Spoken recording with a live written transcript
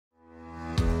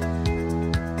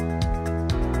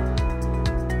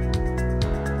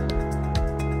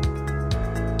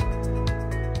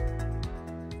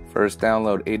First,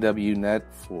 download AWNet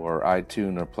for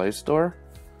iTunes or Play Store.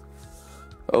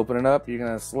 Open it up, you're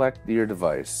going to select your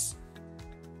device.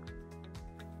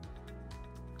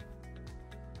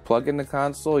 Plug in the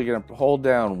console, you're going to hold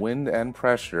down wind and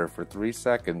pressure for 3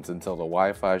 seconds until the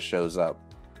Wi-Fi shows up.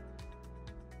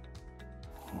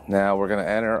 Now we're going to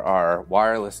enter our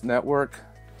wireless network.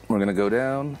 We're going to go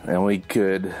down and we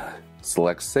could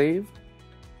select save.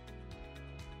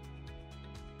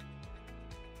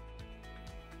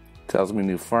 Tells me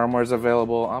new firmware is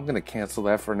available. I'm going to cancel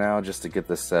that for now just to get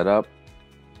this set up.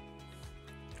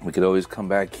 We could always come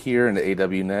back here into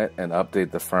AWNet and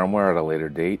update the firmware at a later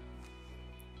date.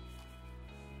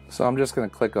 So I'm just going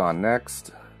to click on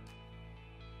next.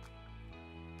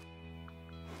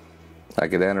 I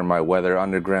could enter my Weather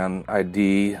Underground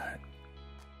ID.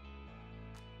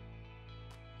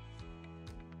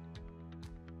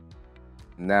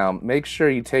 Now make sure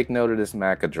you take note of this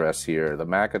MAC address here. The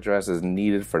MAC address is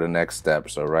needed for the next step,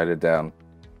 so write it down.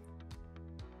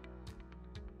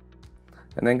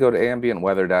 And then go to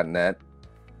ambientweather.net,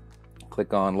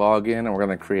 click on login, and we're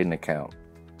going to create an account.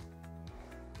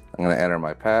 I'm going to enter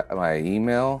my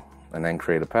email and then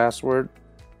create a password.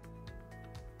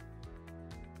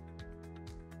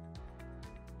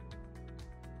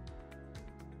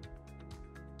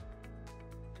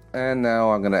 And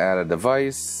now I'm going to add a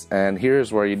device, and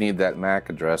here's where you need that MAC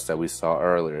address that we saw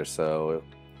earlier. So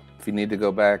if you need to go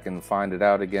back and find it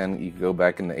out again, you can go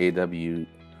back in the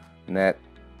AWNet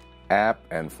app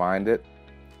and find it.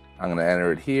 I'm going to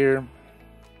enter it here.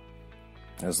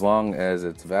 As long as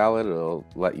it's valid, it'll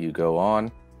let you go on.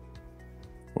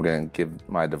 We're going to give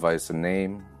my device a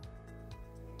name.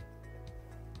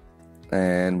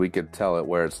 And we could tell it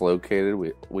where it's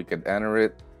located. We could enter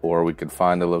it, or we could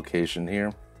find the location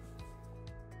here.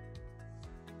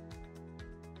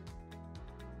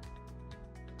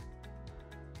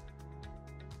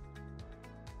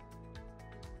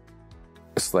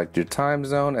 Select your time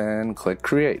zone and click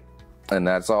create. And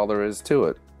that's all there is to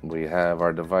it. We have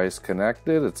our device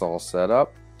connected, it's all set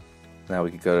up. Now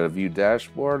we can go to the view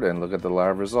dashboard and look at the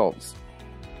live results.